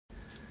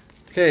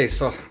Okay,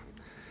 so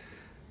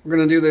we're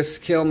going to do this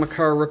Cale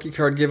Makar rookie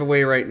card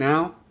giveaway right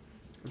now.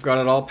 I've got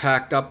it all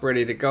packed up,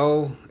 ready to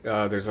go.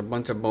 There's a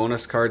bunch of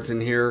bonus cards in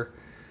here,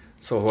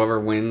 so whoever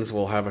wins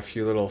will have a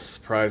few little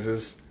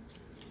surprises.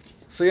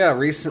 So yeah,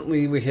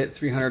 recently we hit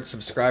 300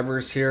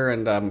 subscribers here,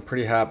 and I'm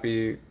pretty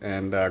happy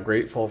and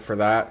grateful for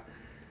that.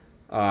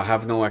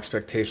 Have no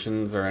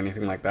expectations or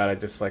anything like that. I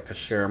just like to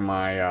share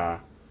my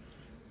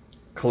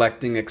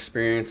collecting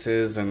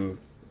experiences, and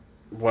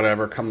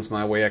whatever comes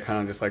my way, I kind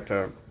of just like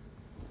to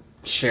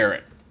share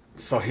it.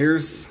 So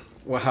here's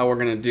how we're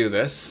going to do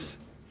this.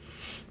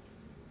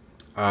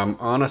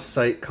 On a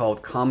site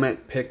called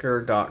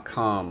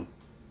commentpicker.com.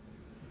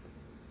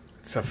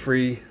 It's a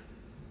free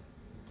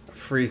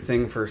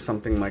thing for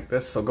something like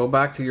this. So go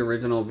back to your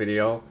original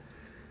video,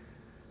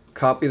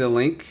 copy the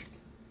link,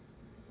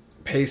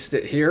 paste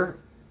it here,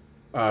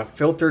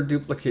 filter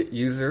duplicate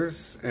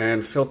users,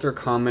 and filter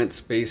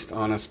comments based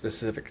on a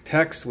specific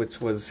text,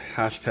 which was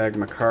hashtag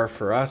Makar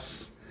for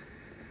us.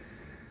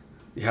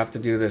 You have to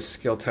do this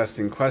skill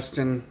testing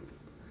question.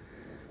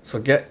 So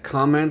get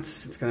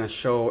comments. It's going to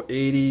show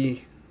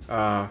 80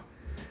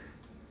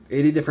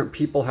 different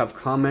people have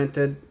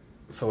commented.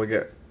 So we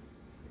get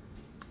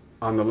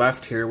on the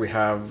left here, we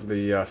have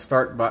the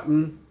start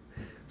button.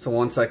 So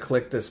once I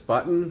click this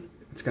button,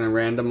 it's going to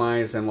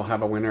randomize and we'll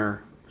have a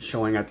winner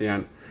showing at the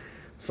end.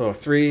 So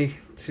 3,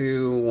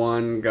 2,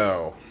 1,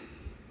 go.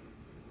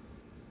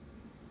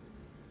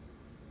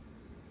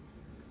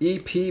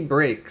 EP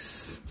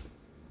Breaks.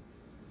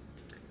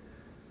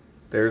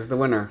 There's the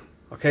winner.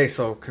 Okay,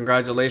 so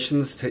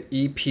congratulations to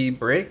EP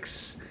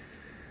Breaks.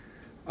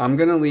 I'm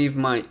going to leave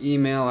my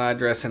email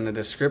address in the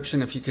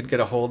description if you could get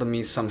a hold of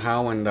me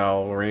somehow, and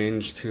I'll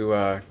arrange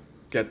to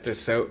get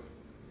this out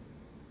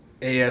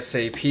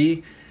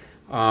ASAP.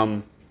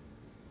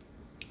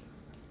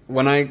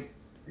 When I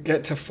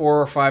get to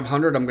 400 or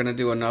 500, I'm going to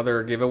do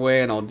another giveaway,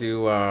 and I'll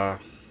do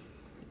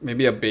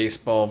maybe a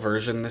baseball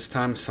version this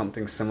time,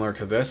 something similar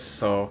to this.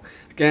 So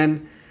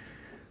again,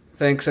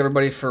 thanks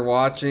everybody for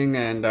watching,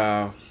 and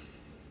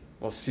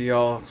we'll see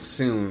y'all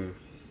soon.